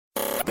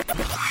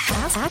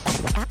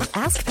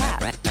Ask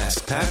Pat.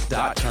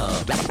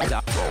 AskPat.com.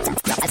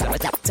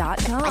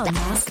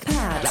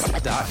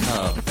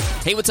 AskPat.com.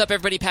 Hey, what's up,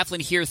 everybody? Pat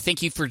Flynn here.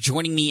 Thank you for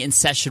joining me in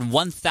session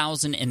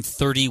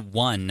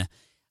 1031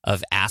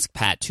 of Ask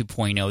Pat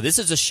 2.0. This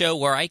is a show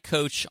where I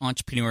coach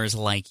entrepreneurs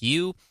like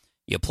you.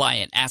 You apply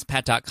at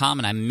AskPat.com,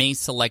 and I may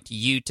select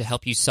you to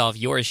help you solve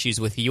your issues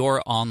with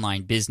your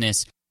online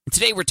business. And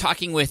today, we're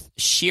talking with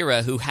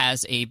Shira, who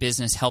has a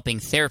business helping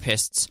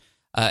therapists,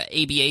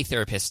 ABA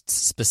therapists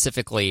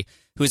specifically,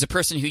 who is a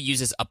person who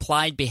uses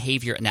applied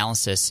behavior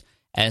analysis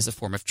as a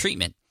form of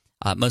treatment.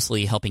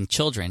 Mostly helping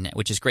children,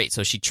 which is great.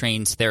 So she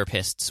trains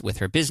therapists with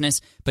her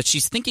business, but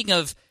she's thinking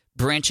of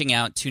branching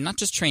out to not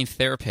just train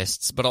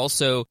therapists, but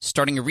also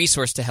starting a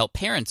resource to help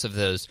parents of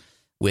those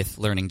with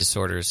learning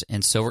disorders.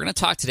 And so we're going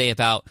to talk today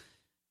about,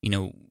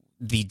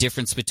 the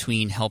difference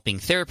between helping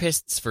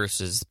therapists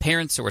versus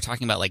parents. So we're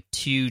talking about like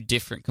two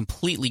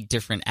completely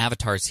different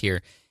avatars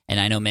here.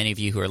 And I know many of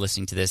you who are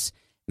listening to this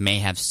may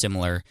have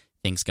similar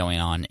things going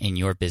on in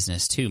your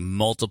business too.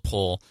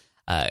 Multiple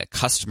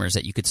customers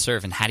that you could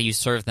serve, and how do you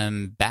serve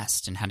them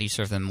best, and how do you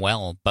serve them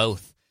well,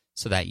 both,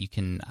 so that you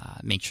can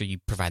make sure you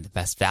provide the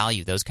best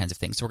value, those kinds of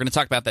things. So we're going to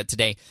talk about that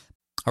today.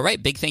 All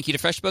right, big thank you to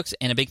FreshBooks,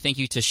 and a big thank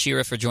you to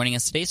Shira for joining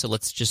us today. So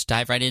let's just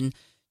dive right in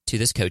to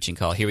this coaching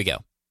call. Here we go.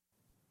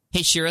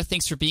 Hey, Shira,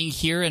 thanks for being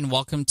here, and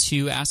welcome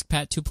to Ask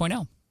Pat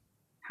 2.0.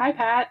 Hi,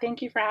 Pat.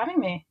 Thank you for having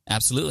me.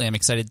 Absolutely. I'm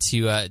excited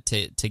to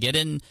get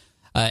in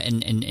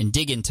and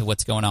dig into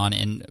what's going on.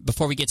 And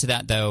before we get to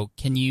that, though,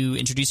 can you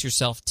introduce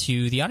yourself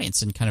to the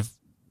audience and kind of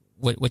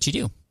what you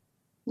do?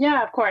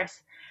 Yeah, of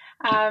course.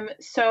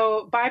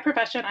 So by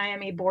profession, I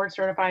am a board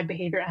certified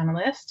behavior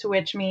analyst,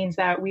 which means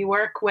that we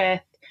work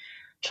with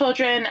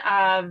children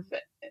of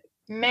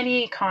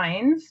many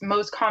kinds,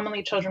 most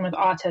commonly children with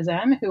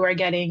autism who are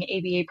getting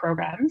ABA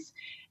programs.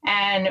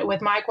 And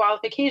with my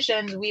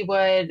qualifications, we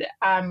would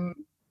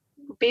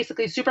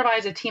basically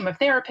supervise a team of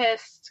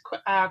therapists,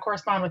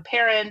 correspond with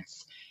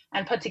parents,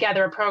 and put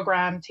together a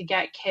program to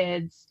get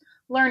kids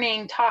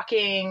learning,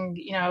 talking,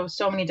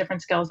 so many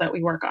different skills that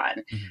we work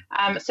on.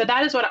 Mm-hmm. So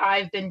that is what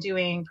I've been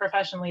doing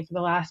professionally for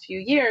the last few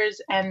years.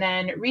 And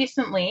then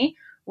recently,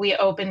 we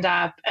opened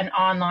up an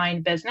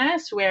online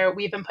business where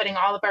we've been putting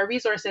all of our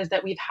resources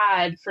that we've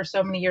had for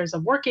so many years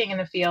of working in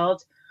the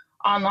field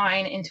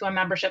online into a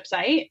membership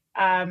site.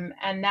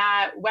 And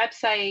that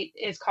website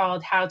is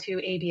called How to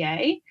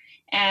ABA.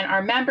 And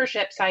our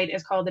membership site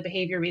is called the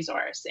Behavior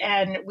Resource.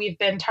 And we've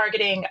been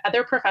targeting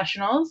other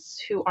professionals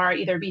who are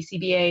either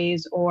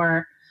BCBAs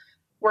or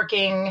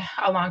working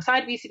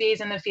alongside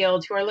BCBAs in the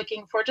field who are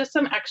looking for just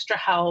some extra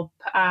help.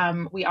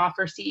 We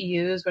offer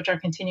CEUs, which are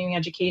continuing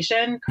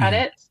education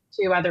credits,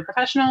 to other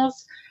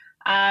professionals.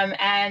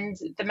 And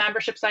the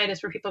membership site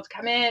is for people to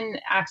come in,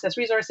 access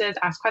resources,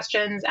 ask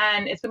questions,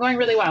 and it's been going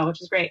really well,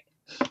 which is great.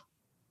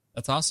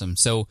 That's awesome.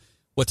 So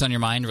what's on your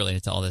mind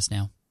related to all this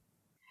now?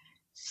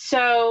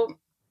 So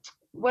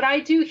what I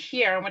do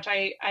here, and which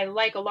I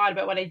like a lot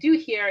about what I do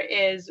here,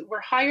 is we're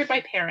hired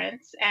by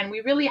parents and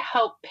we really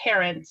help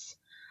parents.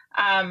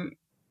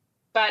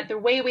 But the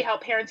way we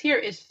help parents here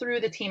is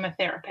through the team of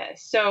therapists.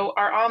 So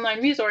our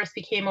online resource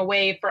became a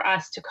way for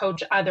us to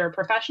coach other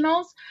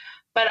professionals.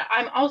 But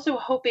I'm also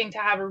hoping to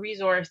have a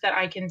resource that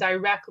I can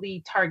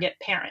directly target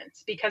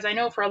parents, because I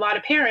know for a lot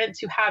of parents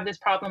who have this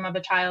problem of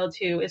a child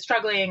who is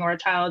struggling or a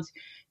child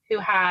who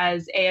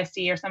has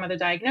ASD or some other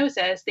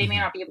diagnosis, they may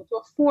not be able to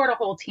afford a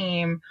whole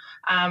team,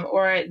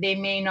 or they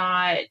may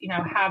not,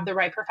 have the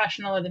right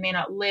professional, or they may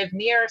not live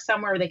near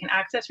somewhere where they can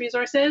access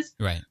resources.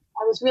 Right.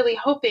 I was really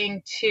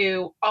hoping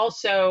to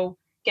also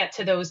get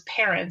to those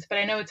parents, but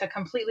I know it's a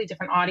completely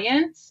different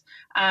audience,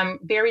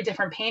 very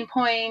different pain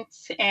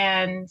points.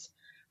 And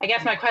I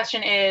guess my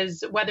question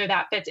is whether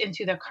that fits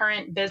into the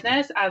current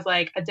business as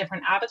like a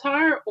different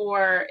avatar,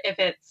 or if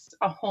it's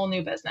a whole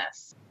new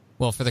business.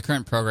 Well, for the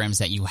current programs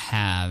that you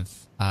have,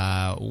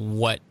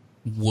 what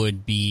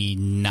would be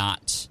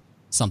not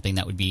something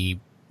that would be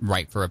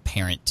right for a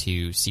parent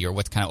to see, or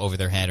what's kind of over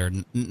their head, or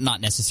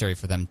not necessary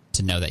for them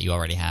to know that you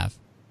already have?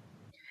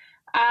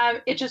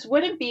 It just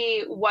wouldn't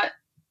be what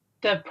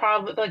the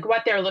problem, like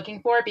what they're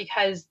looking for,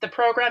 because the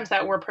programs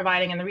that we're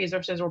providing and the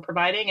resources we're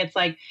providing, it's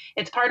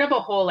part of a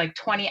whole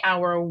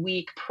 20-hour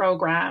week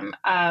program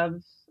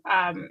of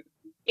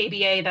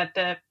ABA that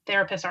the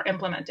therapists are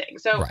implementing.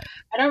 So right.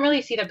 I don't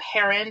really see the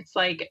parents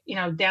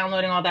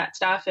downloading all that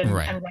stuff and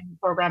running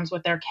programs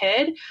with their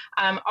kid.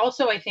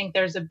 Also, I think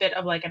there's a bit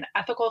of an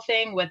ethical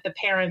thing with the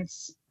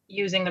parents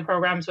using the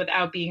programs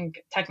without being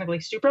technically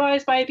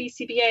supervised by a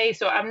BCBA.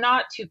 So I'm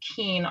not too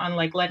keen on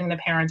letting the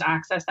parents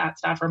access that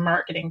stuff or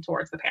marketing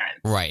towards the parents.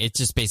 Right. It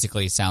just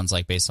basically sounds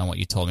like, based on what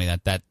you told me,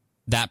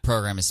 that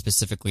program is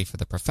specifically for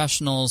the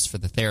professionals, for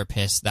the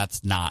therapists.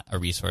 That's not a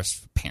resource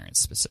for parents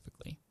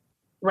specifically.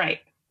 Right.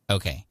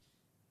 Okay.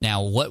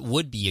 Now, what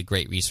would be a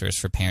great resource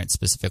for parents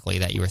specifically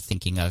that you were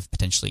thinking of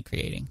potentially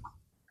creating?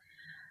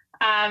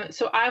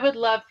 So I would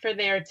love for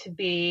there to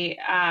be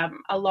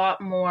a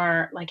lot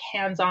more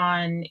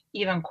hands-on,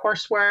 even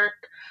coursework,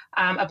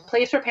 a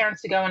place for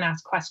parents to go and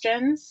ask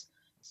questions,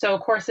 So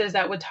courses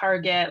that would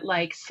target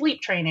like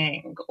sleep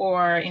training,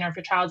 or, if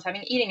your child's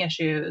having eating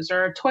issues,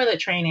 or toilet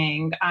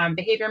training,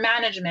 behavior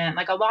management,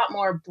 like a lot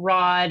more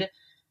broad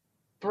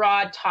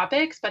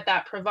topics, but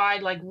that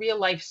provide like real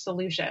life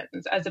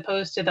solutions, as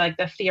opposed to like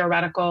the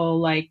theoretical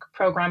like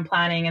program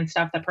planning and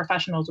stuff that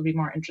professionals would be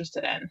more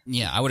interested in.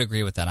 Yeah, I would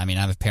agree with that. I mean,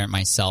 I'm a parent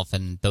myself,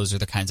 and those are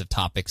the kinds of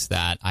topics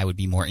that I would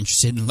be more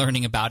interested in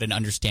learning about and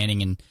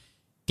understanding and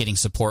getting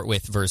support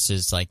with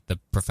versus like the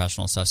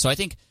professional stuff. So I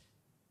think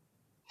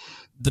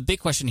the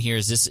big question here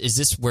is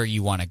this where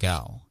you want to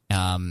go?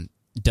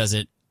 Does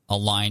it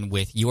align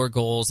with your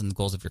goals and the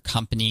goals of your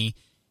company?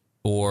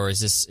 Or is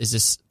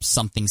this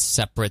something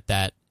separate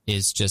that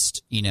is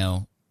just,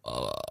 a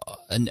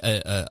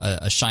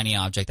shiny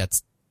object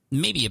that's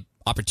maybe an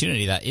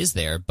opportunity that is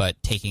there,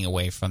 but taking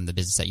away from the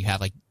business that you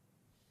have? Like,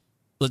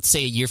 let's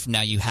say a year from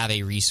now you have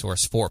a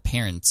resource for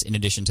parents in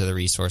addition to the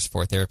resource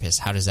for therapists.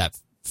 How does that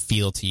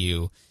feel to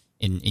you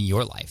in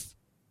your life?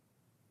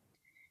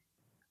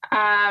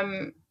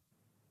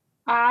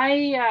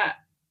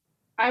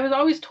 I was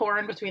always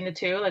torn between the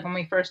two. Like when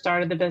we first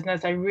started the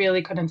business, I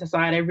really couldn't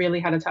decide. I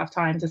really had a tough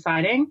time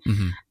deciding.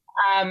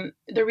 Mm-hmm.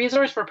 The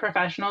resource for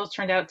professionals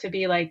turned out to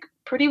be like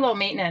pretty low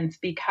maintenance,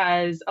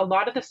 because a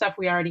lot of the stuff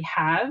we already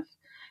have.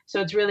 So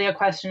it's really a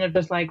question of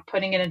just like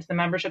putting it into the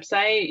membership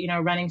site,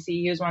 running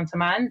CEUs once a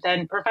month.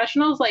 And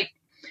professionals, like,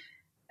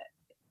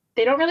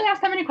 they don't really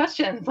ask that many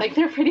questions. Like,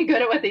 they're pretty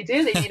good at what they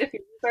do. They need a few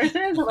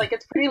resources. So like,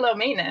 it's pretty low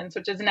maintenance,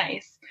 which is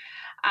nice.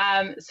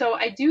 So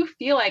I do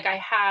feel like I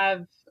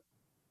have,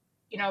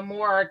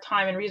 more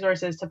time and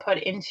resources to put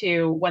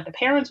into what the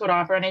parents would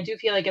offer. And I do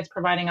feel like it's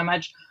providing a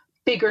much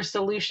bigger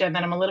solution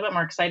that I'm a little bit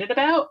more excited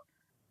about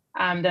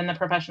than the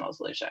professional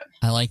solution.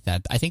 I like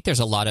that. I think there's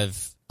a lot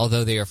of,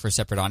 although they are for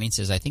separate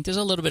audiences, I think there's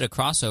a little bit of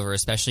crossover,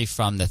 especially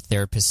from the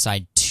therapist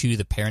side to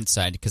the parent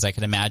side, because I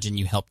can imagine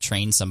you help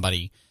train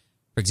somebody,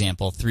 for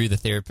example, through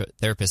the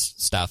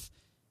therapist stuff,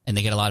 and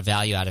they get a lot of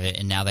value out of it.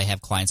 And now they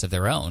have clients of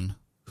their own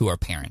who are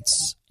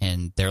parents,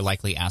 and they're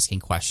likely asking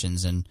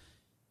questions. And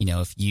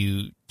if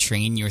you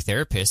train your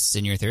therapists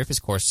in your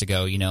therapist course to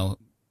go,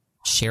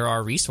 share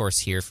our resource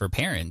here for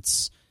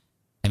parents.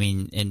 I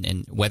mean,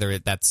 and whether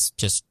that's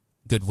just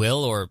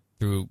goodwill or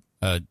through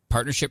a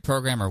partnership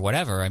program or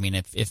whatever, I mean,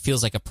 it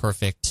feels like a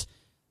perfect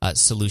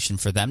solution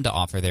for them to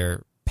offer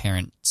their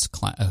parents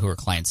who are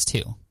clients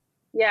too.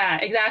 Yeah,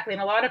 exactly.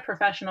 And a lot of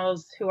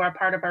professionals who are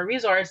part of our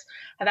resource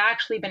have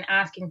actually been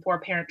asking for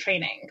parent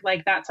training.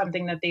 Like, that's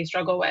something that they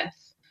struggle with.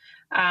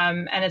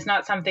 And it's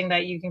not something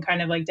that you can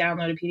kind of like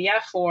download a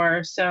PDF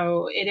for.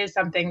 So it is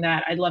something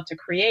that I'd love to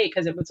create,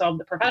 because it would solve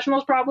the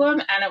professional's problem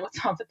and it would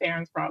solve the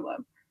parent's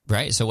problem.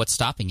 Right. So what's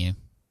stopping you?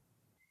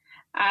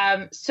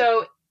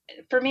 So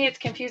for me, it's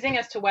confusing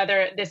as to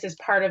whether this is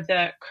part of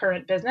the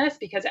current business,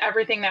 because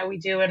everything that we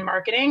do in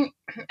marketing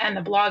and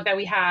the blog that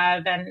we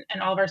have and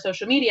all of our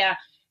social media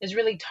is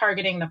really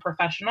targeting the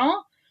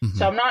professional. Mm-hmm.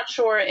 So I'm not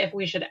sure if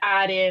we should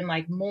add in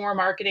like more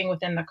marketing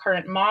within the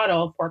current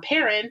model for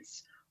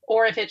parents,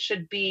 or if it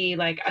should be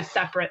like a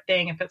separate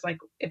thing, if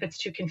it's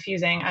too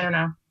confusing. I don't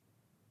know.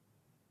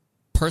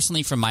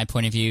 Personally, from my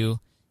point of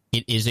view,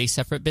 it is a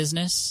separate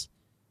business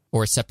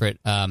or a separate,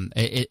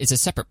 it's a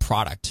separate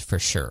product for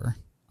sure.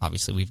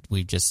 Obviously,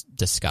 we've just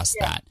discussed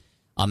that.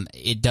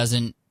 It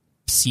doesn't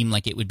seem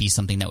like it would be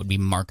something that would be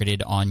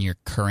marketed on your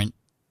current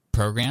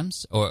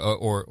programs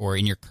or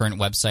in your current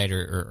website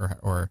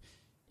or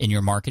in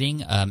your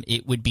marketing.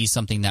 It would be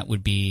something that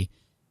would be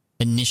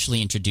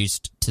initially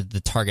introduced to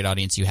the target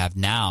audience you have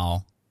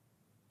now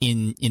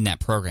in that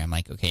program.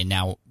 Like, okay,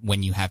 now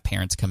when you have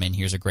parents come in,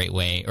 here's a great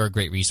way or a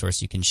great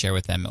resource you can share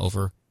with them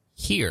over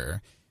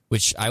here,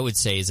 which I would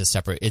say is a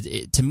separate.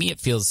 To me, it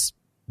feels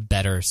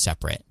better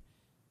separate.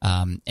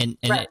 And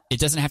right. It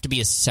doesn't have to be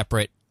a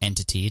separate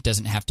entity. It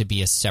doesn't have to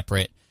be a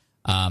separate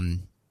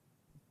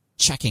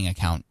checking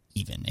account.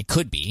 Even it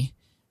could be,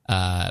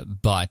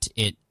 but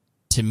it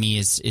to me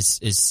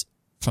is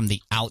from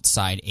the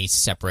outside a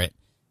separate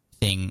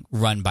thing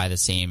run by the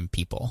same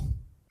people.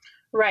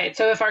 Right.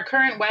 So if our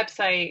current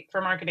website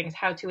for marketing is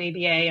How to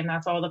ABA, and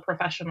that's all the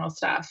professional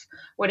stuff,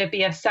 would it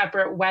be a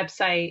separate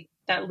website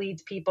that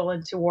leads people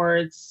in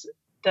towards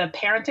the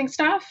parenting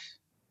stuff?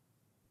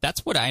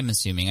 That's what I'm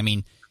assuming. I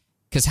mean,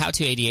 because How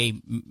to ADA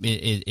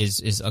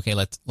is okay.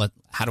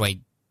 How do I,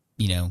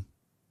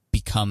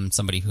 become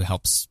somebody who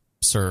helps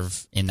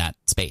serve in that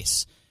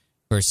space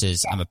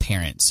versus I'm a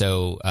parent.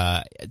 So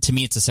to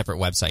me, it's a separate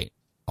website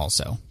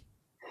also.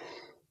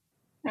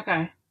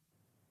 Okay.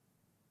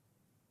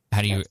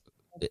 How do you,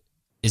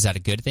 is that a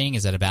good thing?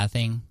 Is that a bad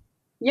thing?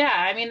 Yeah,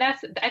 I mean,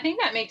 I think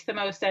that makes the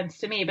most sense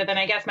to me. But then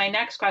I guess my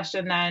next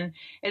question then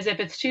is if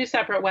it's two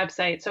separate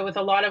websites. So with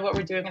a lot of what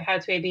we're doing with How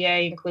to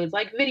ABA includes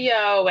like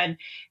video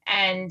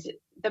and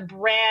the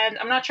brand,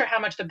 I'm not sure how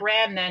much the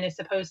brand then is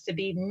supposed to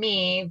be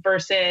me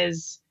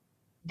versus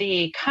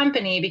the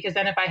company, because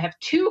then if I have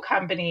two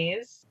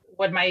companies,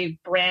 would my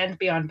brand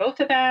be on both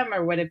of them,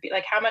 or would it be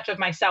like, how much of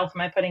myself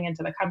am I putting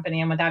into the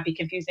company? And would that be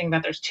confusing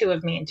that there's two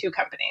of me in two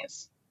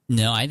companies?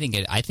 No, I think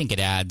it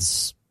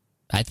adds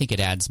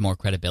more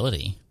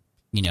credibility.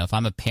 if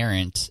I'm a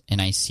parent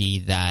and I see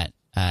that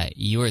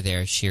you are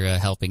there, Shira,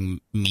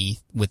 helping me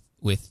with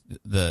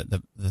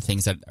the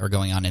things that are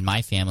going on in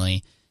my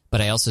family,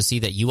 but I also see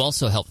that you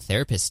also help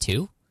therapists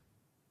too,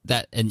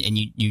 that and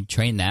you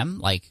train them,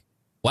 like,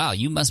 wow,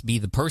 you must be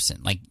the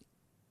person. Like,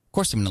 of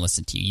course I'm going to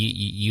listen to you.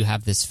 You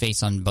have this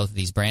face on both of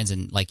these brands,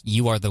 and like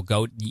you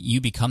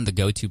become the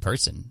go-to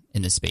person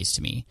in this space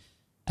to me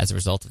as a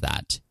result of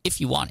that. If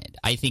you wanted,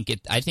 I think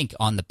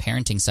on the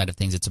parenting side of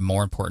things, it's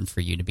more important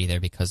for you to be there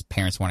because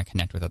parents want to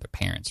connect with other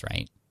parents,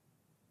 right?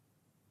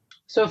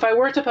 So if I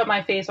were to put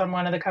my face on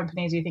one of the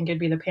companies, you think it'd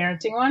be the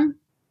parenting one?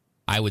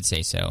 I would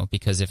say so,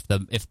 because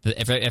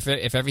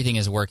if everything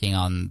is working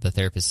on the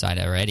therapist side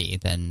already,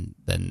 then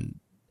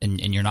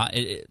and you're not,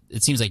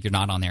 it seems like you're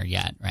not on there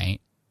yet, right?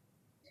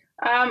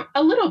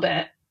 A little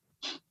bit.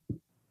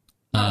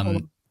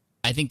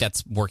 I think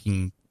that's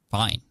working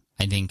fine.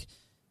 I think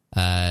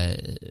I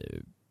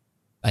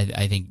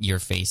think your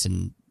face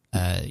and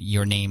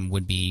your name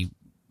would be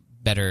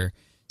better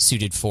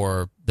suited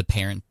for the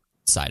parent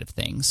side of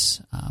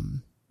things.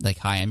 Like,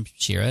 hi, I'm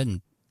Shira,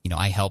 and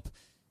I help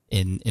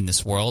in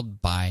this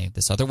world by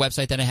this other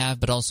website that I have,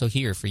 but also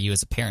here for you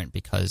as a parent,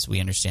 because we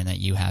understand that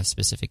you have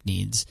specific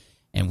needs,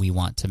 and we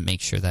want to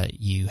make sure that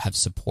you have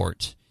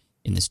support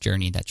in this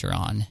journey that you're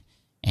on.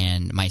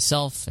 And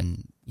myself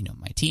and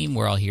my team,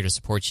 we're all here to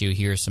support you.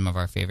 Here are some of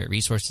our favorite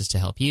resources to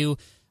help you.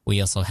 We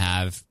also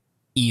have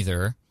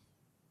either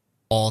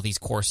all these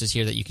courses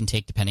here that you can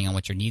take depending on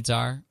what your needs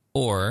are,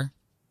 or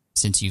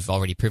since you've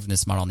already proven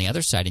this model on the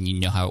other side and you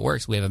know how it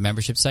works, we have a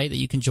membership site that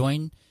you can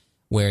join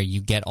where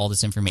you get all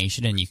this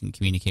information and you can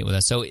communicate with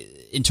us. So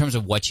in terms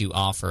of what you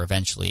offer,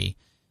 eventually,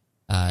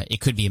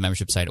 it could be a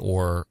membership site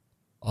or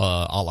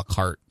a la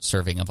carte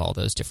serving of all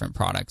those different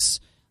products.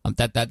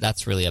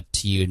 That's really up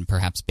to you, and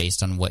perhaps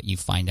based on what you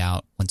find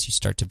out once you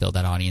start to build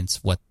that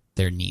audience, what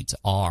their needs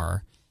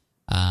are.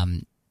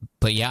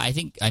 But yeah, I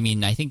think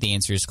the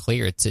answer is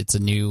clear. It's a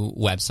new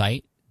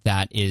website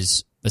that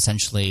is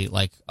essentially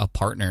like a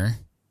partner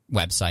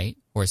website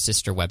or a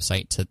sister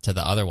website to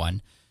the other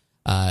one.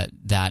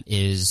 That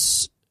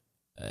is,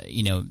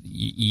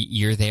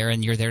 you're there,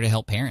 and you're there to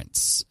help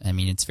parents. I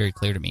mean, it's very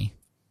clear to me.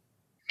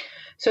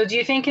 So do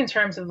you think in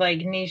terms of like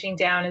niching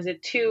down, is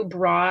it too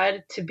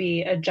broad to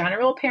be a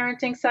general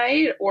parenting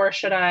site, or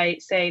should I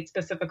say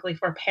specifically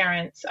for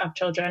parents of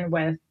children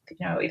with,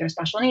 either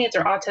special needs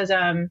or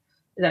autism?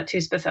 Is that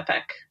too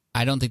specific?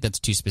 I don't think that's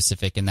too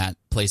specific, and that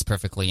plays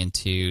perfectly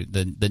into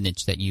the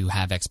niche that you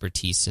have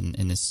expertise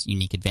in this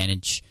unique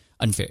advantage,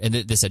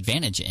 this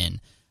advantage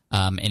in.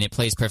 And it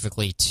plays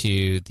perfectly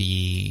to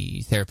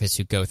the therapists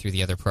who go through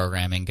the other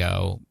program and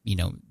go,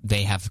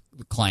 they have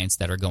clients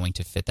that are going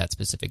to fit that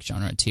specific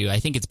genre too. I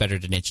think it's better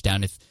to niche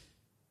down.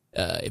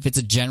 If it's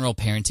a general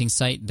parenting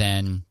site,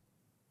 then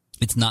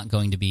it's not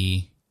going to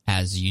be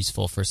as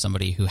useful for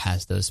somebody who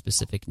has those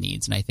specific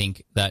needs. And I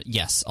think that,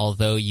 yes,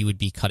 although you would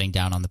be cutting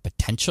down on the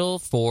potential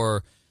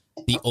for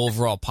the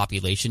overall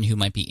population who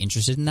might be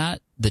interested in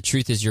that, the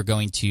truth is you're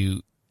going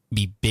to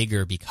be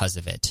bigger because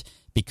of it.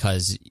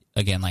 Because,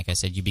 again, like I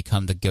said, you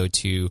become the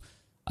go-to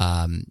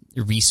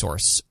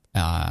resource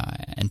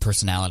and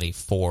personality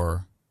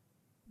for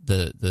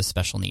the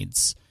special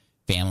needs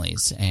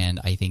families. And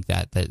I think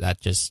that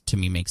just, to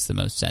me, makes the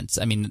most sense.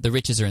 I mean, the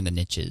riches are in the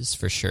niches,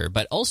 for sure.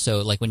 But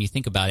also, like, when you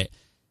think about it,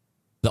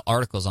 the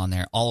articles on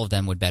there, all of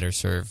them would better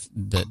serve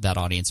that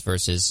audience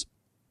versus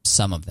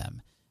some of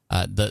them.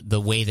 The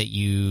way that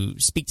you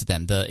speak to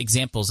them, the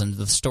examples and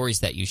the stories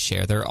that you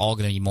share, they're all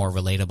going to be more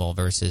relatable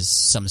versus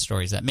some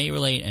stories that may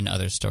relate and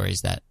other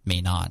stories that may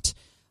not.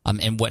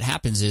 And what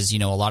happens is,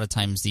 a lot of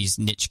times these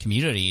niche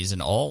communities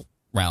in all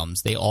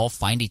realms, they all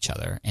find each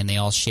other and they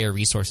all share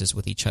resources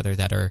with each other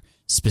that are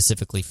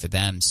specifically for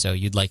them. So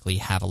you'd likely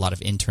have a lot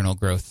of internal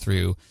growth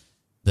through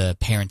the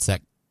parents that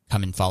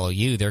come and follow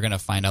you. They're going to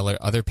find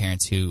other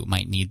parents who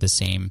might need the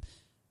same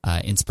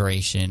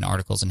inspiration,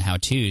 articles, and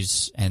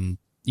how-tos, and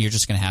you're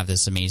just going to have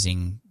this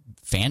amazing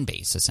fan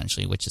base,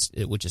 essentially, which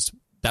is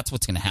that's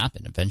what's going to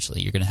happen eventually.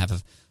 You're going to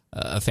have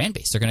a fan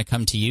base. They're going to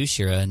come to you,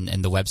 Shira,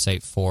 and the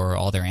website for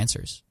all their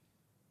answers.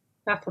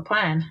 That's the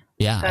plan.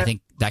 Yeah, I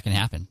think that can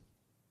happen.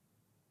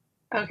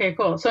 Okay,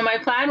 cool. So my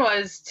plan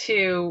was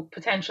to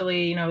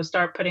potentially,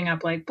 start putting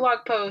up like blog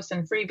posts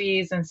and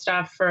freebies and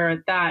stuff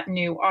for that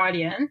new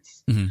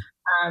audience,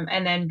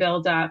 and then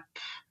build up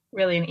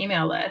really an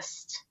email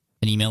list.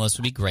 An email list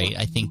would be great.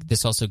 I think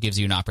this also gives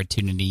you an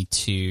opportunity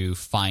to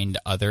find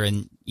other,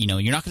 and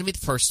you're not going to be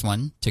the first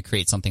one to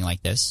create something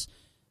like this,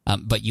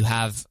 but you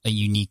have a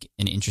unique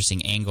and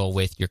interesting angle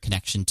with your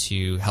connection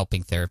to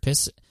helping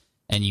therapists,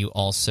 and you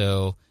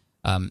also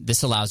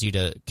this allows you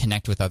to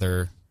connect with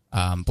other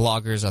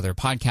bloggers, other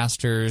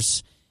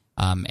podcasters,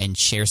 and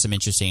share some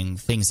interesting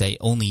things that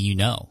only you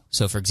know.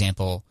 So, for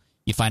example,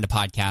 you find a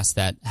podcast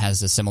that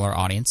has a similar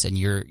audience, and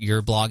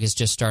your blog is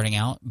just starting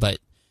out, but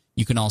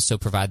you can also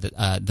provide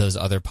those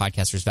other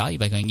podcasters value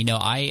by going,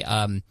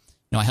 I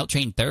help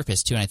train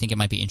therapists too, and I think it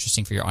might be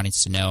interesting for your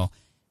audience to know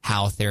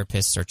how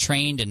therapists are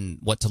trained and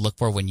what to look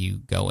for when you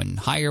go and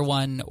hire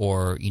one,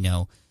 or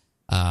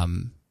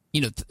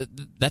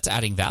that's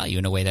adding value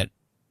in a way that,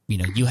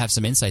 you have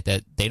some insight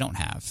that they don't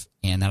have.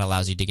 And that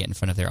allows you to get in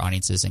front of their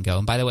audiences and go,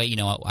 and by the way,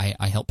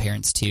 I help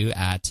parents too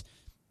at,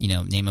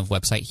 name of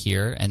website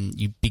here. And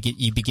you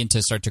begin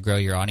to start to grow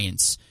your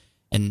audience.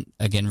 And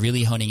again,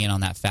 really honing in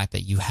on that fact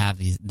that you have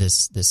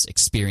this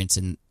experience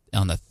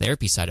on the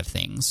therapy side of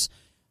things.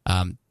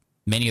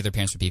 Many other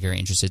parents would be very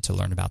interested to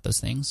learn about those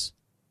things.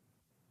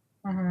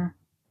 Mm-hmm.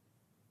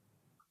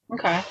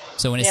 Okay.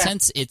 So in a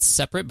sense, it's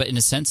separate, but in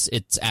a sense,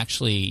 it's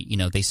actually,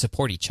 they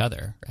support each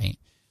other, right?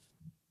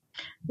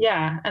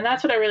 Yeah, and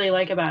that's what I really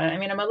like about it. I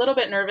mean, I'm a little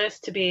bit nervous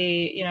to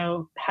be,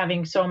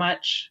 having so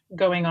much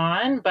going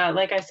on, but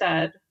like I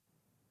said,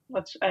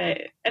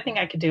 I think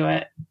I could do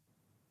it.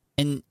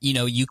 And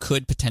you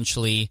could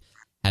potentially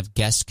have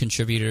guest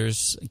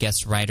contributors,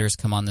 guest writers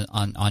come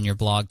on your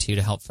blog too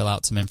to help fill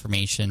out some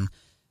information,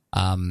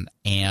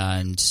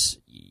 and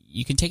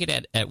you can take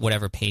it at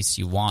whatever pace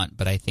you want.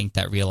 But I think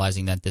that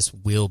realizing that this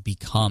will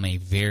become a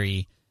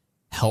very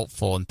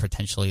helpful and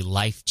potentially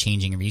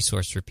life-changing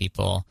resource for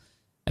people.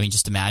 I mean,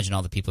 just imagine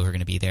all the people who are going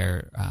to be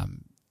there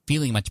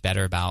feeling much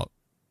better about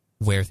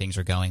where things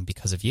are going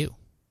because of you.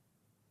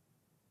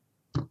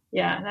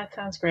 Yeah, that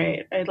sounds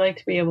great. I'd like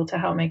to be able to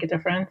help make a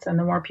difference, and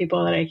the more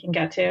people that I can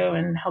get to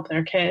and help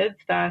their kids,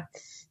 that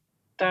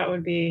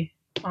would be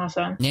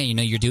awesome. Yeah,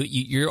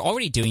 you're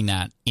already doing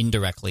that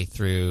indirectly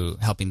through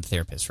helping the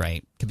therapist,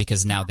 right?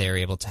 Because now they're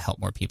able to help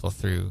more people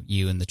through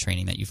you and the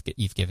training that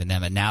you've given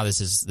them, and now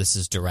this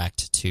is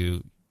direct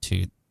to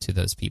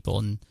those people,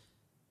 and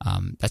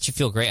that should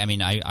feel great. I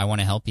mean, I want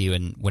to help you,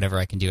 and whatever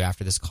I can do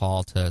after this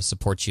call to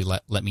support you,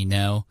 let me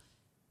know.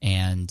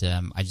 And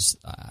I just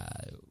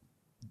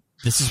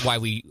this is why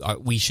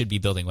we should be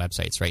building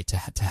websites, right?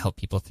 To help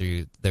people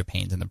through their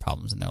pains and the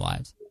problems in their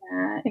lives.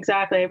 Yeah,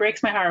 exactly. It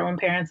breaks my heart when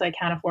parents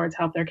can't afford to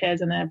help their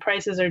kids, and the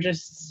prices are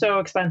just so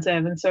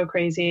expensive and so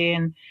crazy.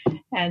 And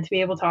to be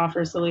able to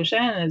offer a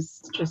solution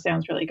just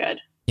sounds really good.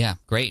 Yeah,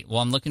 great. Well,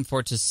 I'm looking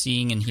forward to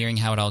seeing and hearing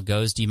how it all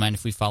goes. Do you mind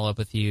if we follow up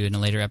with you in a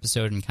later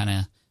episode and kind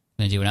of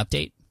do an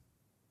update?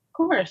 Of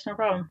course, no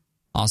problem.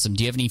 Awesome.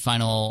 Do you have any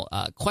final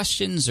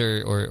questions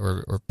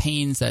or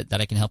pains that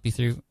I can help you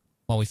through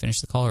while we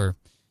finish the call, or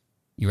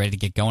you ready to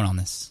get going on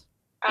this?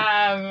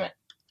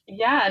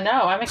 Yeah, no,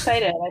 I'm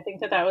excited. I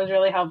think that was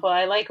really helpful.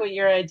 I like what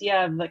your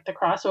idea of the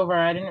crossover.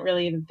 I didn't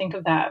really even think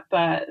of that,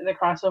 but the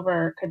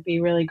crossover could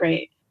be really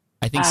great.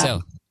 I think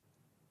so.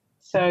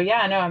 So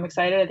yeah, no, I'm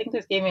excited. I think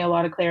this gave me a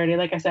lot of clarity.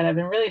 Like I said, I've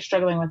been really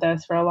struggling with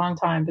this for a long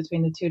time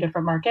between the two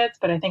different markets,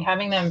 but I think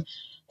having them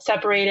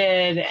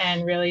separated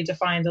and really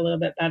defined a little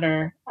bit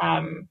better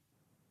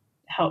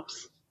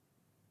helps.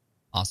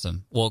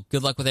 Awesome. Well,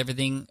 good luck with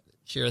everything,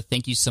 Shira.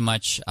 Thank you so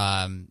much,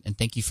 and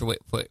thank you for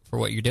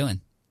what you're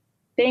doing.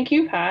 Thank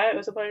you, Pat. It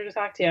was a pleasure to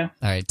talk to you. All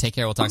right, take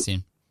care. We'll talk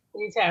soon.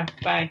 You too.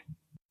 Bye.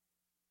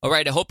 All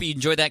right, I hope you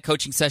enjoyed that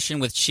coaching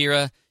session with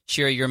Shira.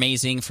 Shira, you're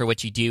amazing for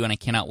what you do, and I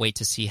cannot wait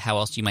to see how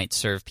else you might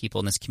serve people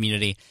in this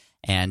community.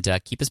 And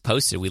keep us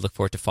posted. We look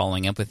forward to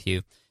following up with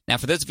you. Now,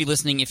 for those of you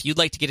listening, if you'd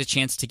like to get a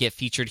chance to get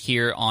featured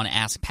here on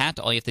Ask Pat,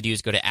 all you have to do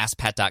is go to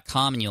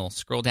askpat.com, and you'll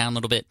scroll down a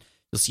little bit.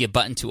 You'll see a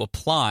button to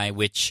apply,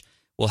 which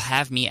will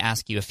have me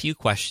ask you a few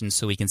questions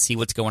so we can see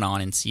what's going on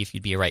and see if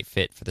you'd be a right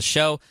fit for the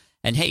show.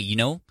 And hey, you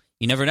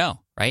never know,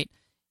 right?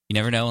 You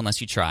never know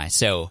unless you try.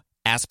 So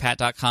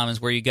askpat.com is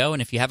where you go.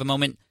 And if you have a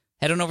moment,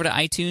 head on over to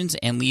iTunes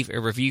and leave a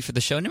review for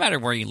the show. No matter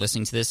where you're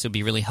listening to this, it would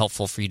be really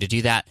helpful for you to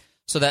do that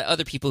so that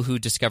other people who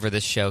discover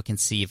this show can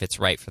see if it's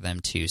right for them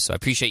too. So I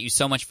appreciate you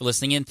so much for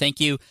listening in. Thank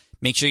you.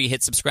 Make sure you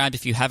hit subscribe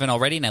if you haven't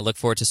already. And I look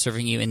forward to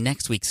serving you in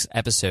next week's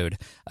episode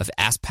of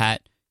Ask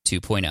Pat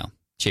 2.0.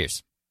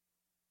 Cheers.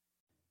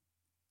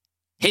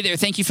 Hey there,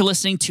 thank you for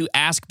listening to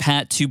Ask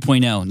Pat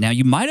 2.0. Now,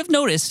 you might have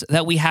noticed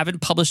that we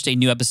haven't published a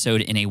new episode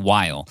in a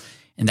while,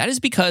 and that is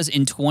because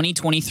in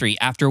 2023,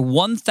 after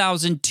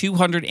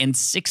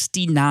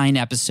 1,269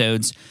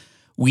 episodes,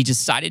 we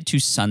decided to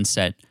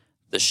sunset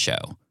the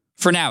show.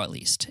 For now, at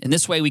least. In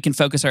this way, we can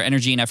focus our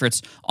energy and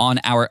efforts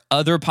on our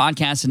other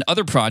podcasts and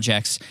other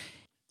projects.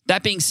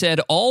 That being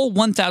said, all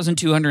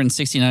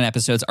 1,269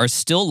 episodes are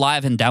still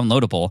live and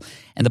downloadable,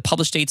 and the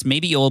published dates may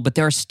be old, but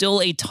there are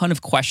still a ton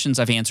of questions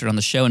I've answered on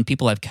the show and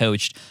people I've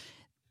coached.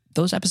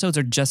 Those episodes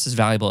are just as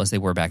valuable as they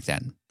were back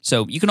then.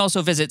 So you can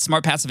also visit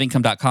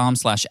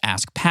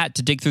smartpassiveincome.com/askpat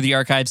to dig through the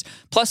archives.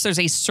 Plus, there's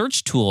a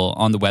search tool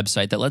on the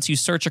website that lets you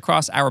search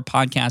across our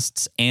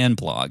podcasts and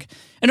blog.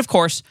 And of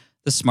course,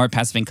 the Smart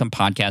Passive Income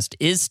podcast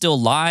is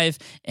still live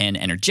and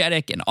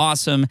energetic and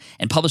awesome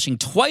and publishing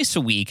twice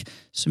a week.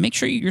 So make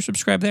sure you're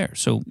subscribed there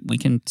so we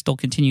can still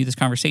continue this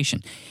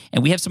conversation.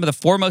 And we have some of the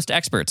foremost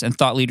experts and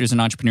thought leaders in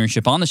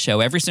entrepreneurship on the show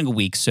every single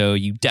week, so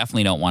you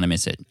definitely don't want to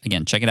miss it.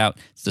 Again, check it out.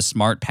 It's the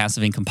Smart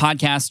Passive Income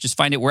podcast. Just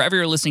find it wherever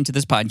you're listening to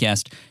this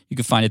podcast. You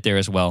can find it there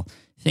as well.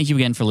 Thank you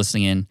again for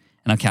listening in,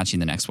 and I'll catch you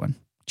in the next one.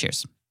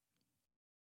 Cheers.